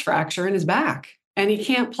stress fracture in his back and he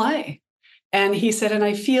can't play." And he said, "And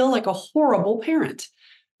I feel like a horrible parent."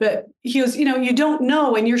 But he goes, you don't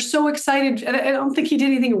know, and you're so excited. And I don't think he did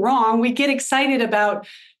anything wrong. We get excited about,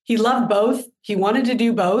 He loved both. He wanted to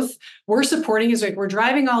do both. We're supporting his, like, we're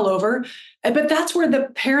driving all over. But that's where the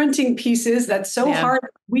parenting piece is. That's so hard.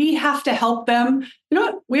 We have to help them. You know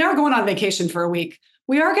what? We are going on vacation for a week.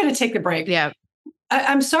 We are going to take the break. Yeah.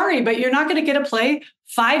 I'm sorry, but you're not going to get to play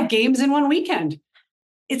 5 games in one weekend.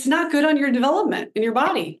 It's not good on your development in your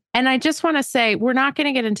body. And I just want to say, we're not going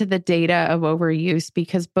to get into the data of overuse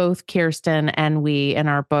because both Kirsten and we in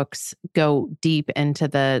our books go deep into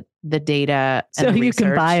the data. So and you research.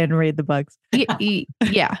 can buy and read the books.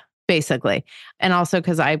 Yeah, basically. And also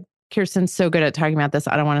because Kirsten's so good at talking about this,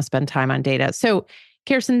 I don't want to spend time on data. So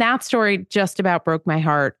Kirsten, that story just about broke my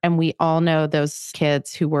heart. And we all know those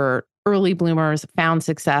kids who were early bloomers, found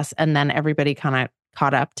success, and then everybody kind of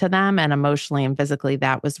caught up to them, and emotionally and physically,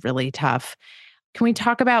 that was really tough. Can we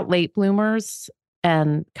talk about late bloomers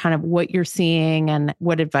and kind of what you're seeing and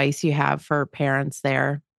what advice you have for parents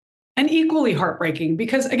there? And equally heartbreaking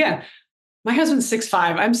because, again, my husband's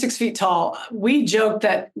 6'5", I'm 6 feet tall. We joked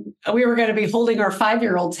that we were going to be holding our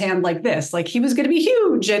 5-year-old's hand like this, like he was going to be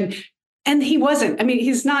huge. And he wasn't. I mean,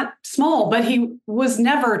 he's not small, but he was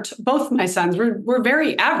never, both my sons were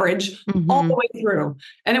very average all the way through.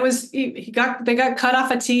 And it was, they got cut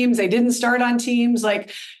off of teams. They didn't start on teams.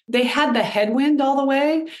 Like they had the headwind all the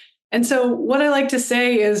way. And so what I like to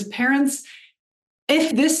say is parents,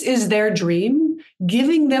 if this is their dream,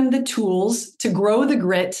 giving them the tools to grow the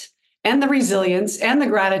grit and the resilience and the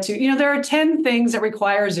gratitude. You know, there are 10 things that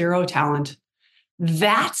require 0 talent.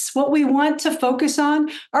 That's what we want to focus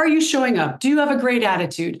on. Are you showing up? Do you have a great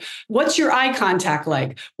attitude? What's your eye contact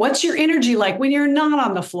like? What's your energy like when you're not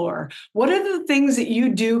on the floor? What are the things that you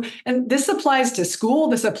do? And this applies to school.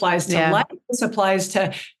 This applies to life. This applies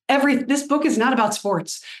to this book is not about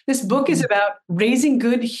sports. This book is about raising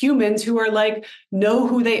good humans who are like, know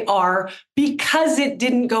who they are because it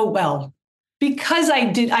didn't go well. Because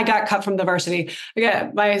I got cut from the varsity.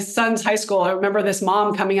 Again, my son's high school, I remember this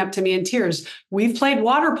mom coming up to me in tears. We've played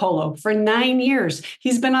water polo for 9 years.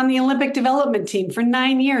 He's been on the Olympic development team for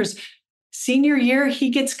 9 years. Senior year,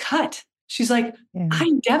 he gets cut. She's like,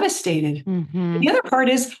 I'm devastated. The other part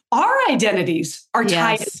is our identities are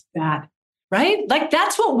tied to that, right? Like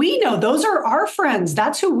that's what we know. Those are our friends.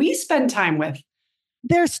 That's who we spend time with.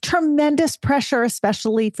 There's tremendous pressure,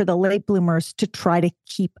 especially for the late bloomers, to try to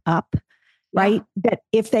keep up. Right? That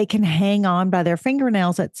if they can hang on by their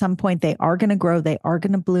fingernails at some point, they are going to grow, they are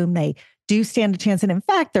going to bloom, they do stand a chance. And in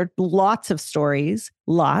fact, there are lots of stories,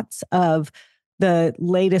 lots of the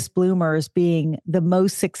latest bloomers being the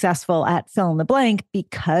most successful at fill in the blank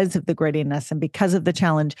because of the grittiness and because of the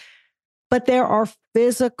challenge. But there are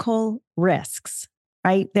physical risks,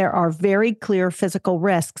 right? There are very clear physical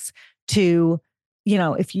risks to, you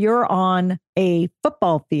know, if you're on a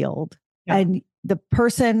football field and the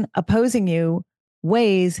person opposing you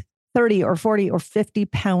weighs 30 or 40 or 50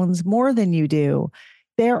 pounds more than you do,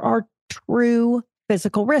 there are true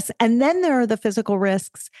physical risks. And then there are the physical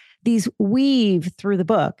risks, these weave through the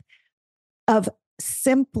book, of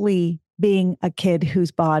simply being a kid whose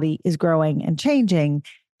body is growing and changing.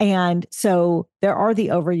 And so there are the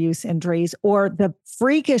overuse injuries or the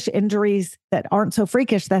freakish injuries that aren't so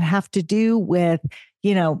freakish that have to do with,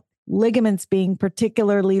 you know, ligaments being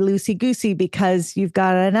particularly loosey-goosey because you've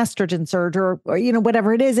got an estrogen surge or you know,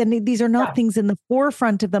 whatever it is. And these are not things in the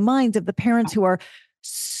forefront of the minds of the parents who are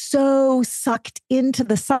so sucked into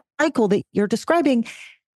the cycle that you're describing.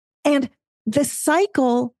 And the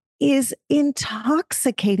cycle is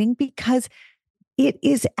intoxicating because it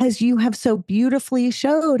is, as you have so beautifully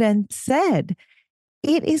showed and said,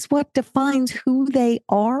 it is what defines who they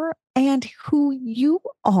are and who you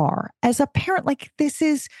are as a parent. Like this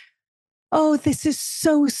is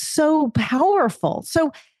so powerful.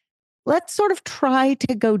 So let's sort of try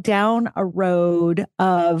to go down a road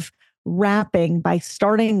of wrapping by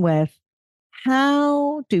starting with,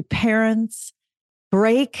 how do parents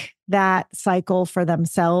break that cycle for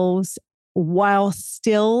themselves while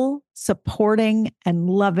still supporting and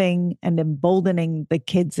loving and emboldening the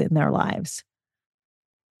kids in their lives?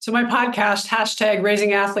 So my podcast, hashtag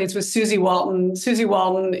Raising Athletes with Susie Walton. Susie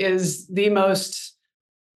Walton is the most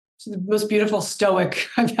beautiful stoic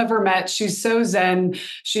I've ever met. She's so zen.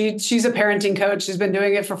 She's a parenting coach. She's been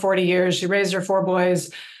doing it for 40 years. She raised her 4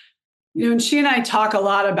 boys. You know, and she and I talk a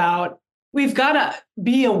lot about, we've got to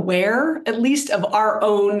be aware, at least of our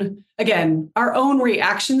own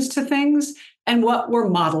reactions to things and what we're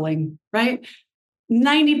modeling, right?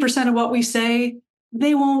 90% of what we say,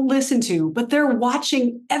 they won't listen to, but they're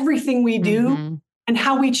watching everything we do and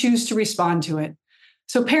how we choose to respond to it.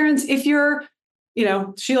 So parents, if you're, you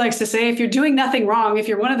know, she likes to say, if you're doing nothing wrong, if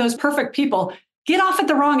you're one of those perfect people, get off at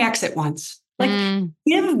the wrong exit once.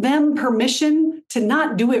 Give them permission to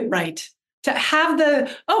not do it right. To have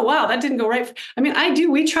oh, wow, that didn't go right. I mean,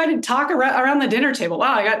 we try to talk around the dinner table.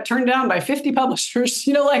 Wow, I got turned down by 50 publishers.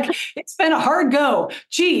 It's been a hard go.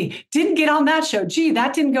 Gee, didn't get on that show. Gee,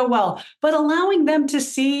 that didn't go well. But allowing them to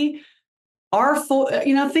see our full,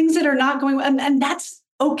 things that are not going well. And that's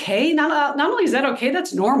okay. Not only is that okay,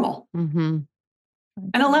 that's normal. Mm-hmm.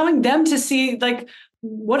 And allowing them to see,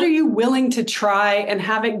 what are you willing to try and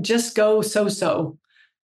have it just go so-so?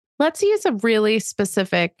 Let's use a really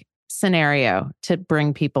specific scenario to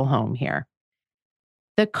bring people home here.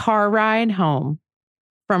 The car ride home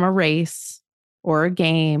from a race or a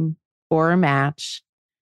game or a match.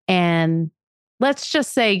 And let's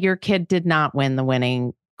just say your kid did not win the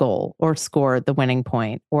winning goal or score the winning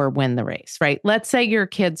point or win the race, right? Let's say your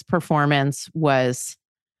kid's performance was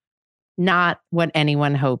not what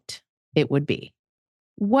anyone hoped it would be.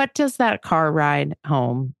 What does that car ride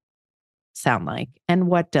home sound like? And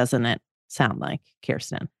what doesn't it sound like,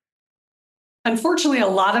 Kirsten? Unfortunately, a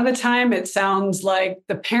lot of the time, it sounds like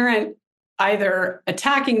the parent either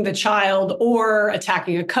attacking the child or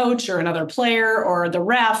attacking a coach or another player or the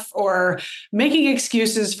ref or making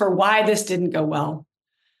excuses for why this didn't go well.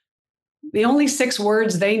 The only 6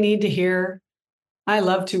 words they need to hear, I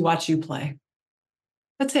love to watch you play.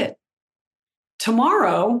 That's it.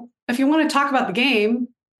 Tomorrow, if you want to talk about the game,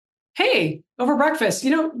 hey, over breakfast,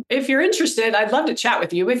 if you're interested, I'd love to chat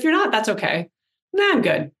with you. If you're not, that's okay. Nah, I'm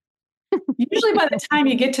good. Usually by the time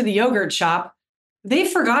you get to the yogurt shop, they've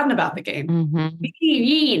forgotten about the game.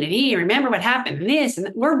 Mm-hmm. Remember what happened and this,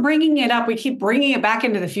 and we're bringing it up. We keep bringing it back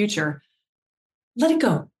into the future. Let it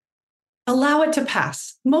go. Allow it to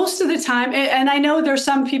pass. Most of the time, and I know there's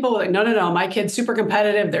some people like, no, my kid's super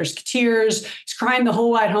competitive. There's tears. He's crying the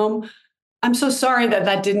whole ride home. I'm so sorry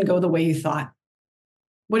that didn't go the way you thought.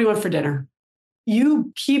 What do you want for dinner?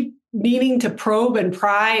 You keep needing to probe and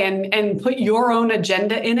pry and put your own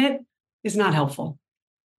agenda in it is not helpful.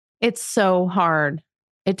 It's so hard.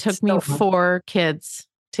 It took me 4 kids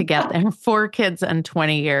to get there. 4 kids and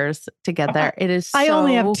 20 years to get there. It is I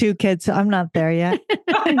only have 2 kids, so I'm not there yet.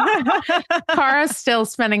 Kara's still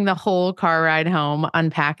spending the whole car ride home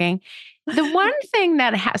unpacking. The one thing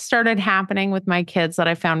that started happening with my kids that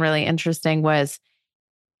I found really interesting was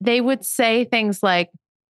they would say things like,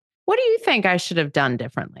 what do you think I should have done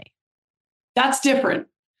differently? That's different.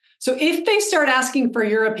 So if they start asking for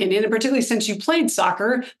your opinion, and particularly since you played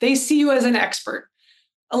soccer, they see you as an expert.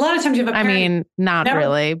 A lot of times you have a parent. I mean, not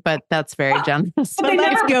really, but that's very generous. But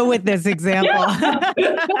let's go with this example.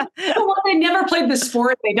 Well, they never played the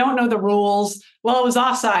sport. They don't know the rules. Well, it was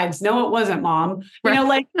offsides. No, it wasn't, Mom.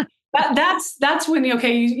 Right. That's when,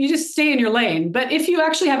 you just stay in your lane. But if you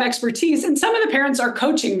actually have expertise, and some of the parents are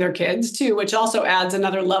coaching their kids too, which also adds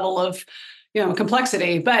another level of,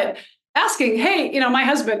 complexity. But asking, hey, my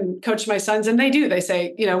husband coached my sons, and they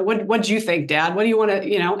say, what do you think, Dad? What do you want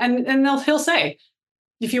to, and he'll say,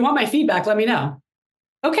 if you want my feedback, let me know.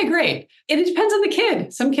 Okay, great. And it depends on the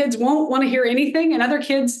kid. Some kids won't want to hear anything, and other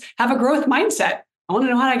kids have a growth mindset. I want to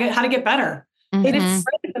know how to get better. Mm-hmm. And it's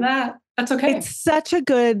right for that. That's okay. It's such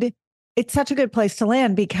a good place to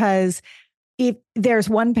land, because if there's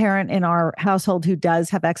one parent in our household who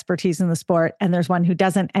does have expertise in the sport and there's one who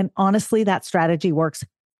doesn't, and honestly, that strategy works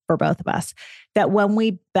for both of us, that when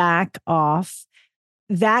we back off,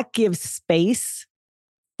 that gives space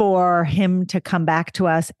for him to come back to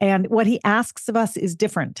us. And what he asks of us is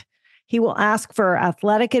different. He will ask for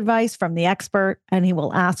athletic advice from the expert, and he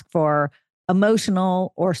will ask for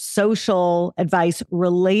emotional or social advice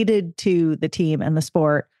related to the team and the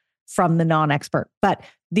sport from the non-expert. But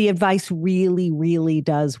the advice really, really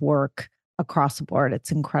does work across the board.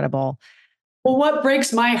 It's incredible. Well, what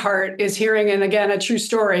breaks my heart is hearing, and again, a true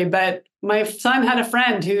story, but my son had a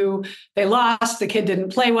friend who they lost. The kid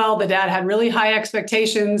didn't play well. The dad had really high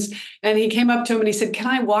expectations. And he came up to him and he said, can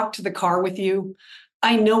I walk to the car with you?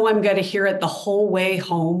 I know I'm going to hear it the whole way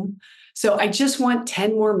home. So I just want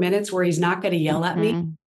 10 more minutes where he's not going to yell at me.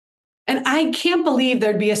 And I can't believe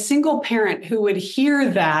there'd be a single parent who would hear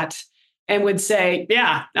that and would say,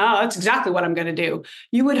 yeah, no, that's exactly what I'm going to do.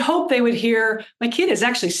 You would hope they would hear, my kid is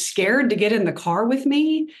actually scared to get in the car with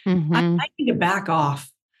me. I need to back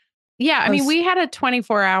off. Yeah. I mean, we had a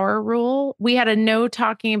 24-hour rule. We had a no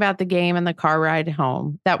talking about the game and the car ride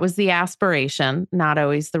home. That was the aspiration, not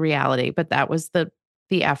always the reality, but that was the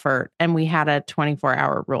effort. And we had a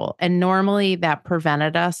 24-hour rule. And normally that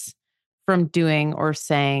prevented us from doing or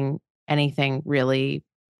saying anything really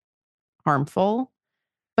harmful.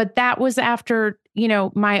 But that was after,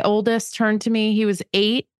 my oldest turned to me. He was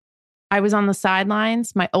 8. I was on the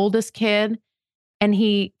sidelines, my oldest kid, and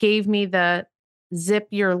he gave me the zip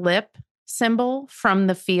your lip symbol from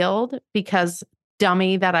the field because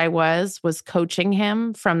dummy that I was coaching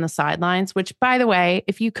him from the sidelines, which, by the way,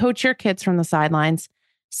 if you coach your kids from the sidelines,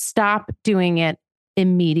 stop doing it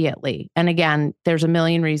immediately. And again, there's a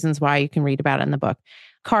million reasons why. You can read about it in the book.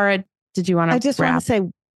 Cara, did you want to I just want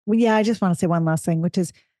to say one last thing, which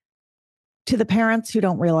is to the parents who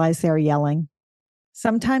don't realize they're yelling.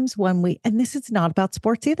 Sometimes and this is not about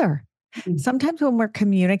sports either. Mm-hmm. Sometimes when we're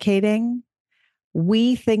communicating,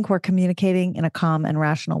 we think we're communicating in a calm and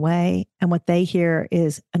rational way. And what they hear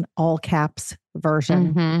is an all caps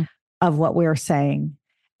version of what we're saying.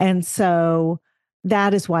 And so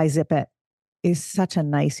that is why zip it is such a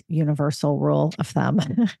nice universal rule of thumb.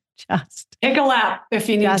 Just take a lap if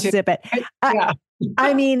you need to. Zip it. Yeah.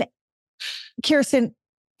 I mean, Kirsten,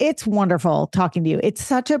 it's wonderful talking to you. It's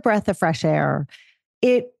such a breath of fresh air.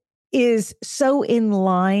 It is so in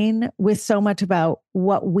line with so much about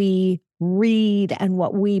what we read and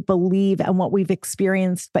what we believe and what we've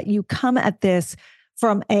experienced. But you come at this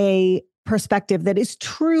from a perspective that is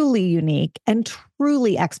truly unique and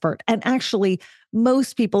truly expert. And actually,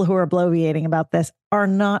 most people who are bloviating about this are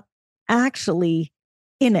not actually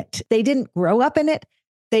in it. They didn't grow up in it.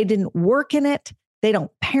 They didn't work in it. They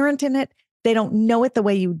don't parent in it. They don't know it the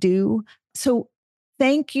way you do. So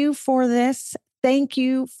thank you for this. Thank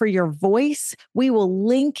you for your voice. We will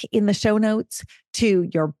link in the show notes to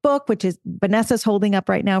your book, which is Vanessa's holding up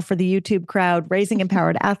right now for the YouTube crowd, Raising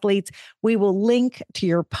Empowered Athletes. We will link to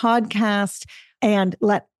your podcast and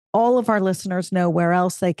let all of our listeners know where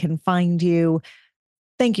else they can find you.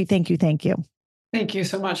 Thank you, thank you, thank you. Thank you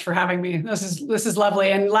so much for having me. This is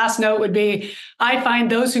lovely. And last note would be, I find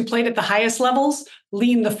those who played at the highest levels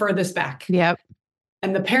lean the furthest back. Yep.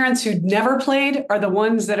 And the parents who never played are the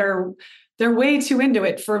ones that they're way too into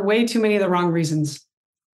it for way too many of the wrong reasons.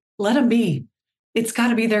 Let them be. It's got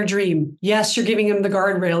to be their dream. Yes, you're giving them the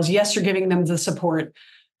guardrails. Yes, you're giving them the support,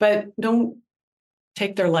 but don't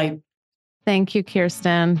take their light. Thank you,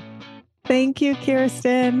 Kirsten. Thank you,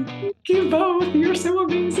 Kirsten. Thank you both. You're so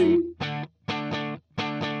amazing.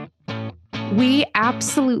 We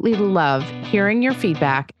absolutely love hearing your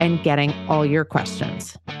feedback and getting all your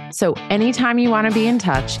questions. So anytime you want to be in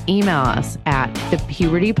touch, email us at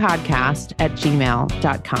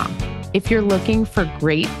thepubertypodcast@gmail.com. If you're looking for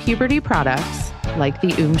great puberty products like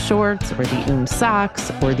the shorts or the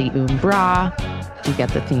socks or the bra, you get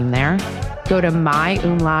the theme there, go to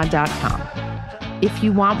myumla.com. If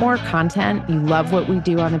you want more content, you love what we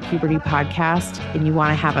do on the Puberty Podcast, and you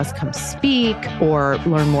want to have us come speak or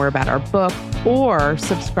learn more about our book or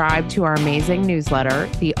subscribe to our amazing newsletter,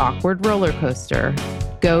 The Awkward Roller Coaster,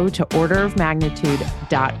 go to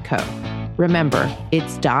orderofmagnitude.co. Remember,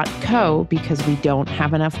 it's .co because we don't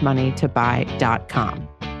have enough money to buy .com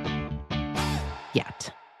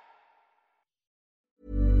yet.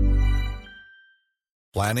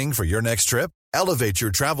 Planning for your next trip? Elevate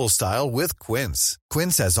your travel style with Quince.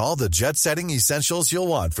 Quince has all the jet-setting essentials you'll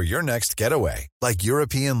want for your next getaway, like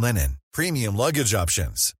European linen, premium luggage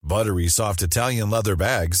options, buttery soft Italian leather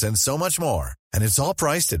bags, and so much more. And it's all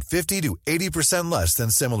priced at 50 to 80% less than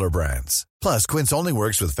similar brands. Plus, Quince only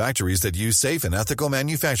works with factories that use safe and ethical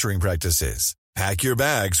manufacturing practices. Pack your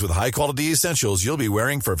bags with high-quality essentials you'll be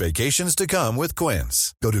wearing for vacations to come with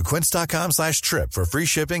Quince. Go to quince.com/trip for free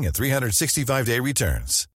shipping and 365-day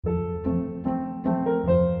returns.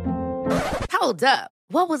 Hold up.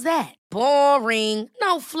 What was that? Boring.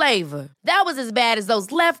 No flavor. That was as bad as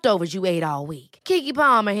those leftovers you ate all week. Keke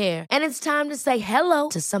Palmer here. And it's time to say hello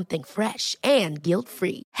to something fresh and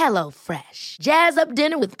guilt-free. Hello Fresh. Jazz up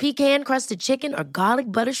dinner with pecan-crusted chicken or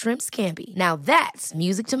garlic butter shrimp scampi. Now that's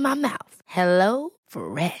music to my mouth. Hello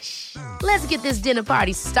Fresh. Let's get this dinner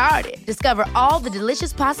party started. Discover all the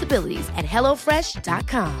delicious possibilities at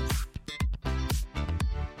HelloFresh.com.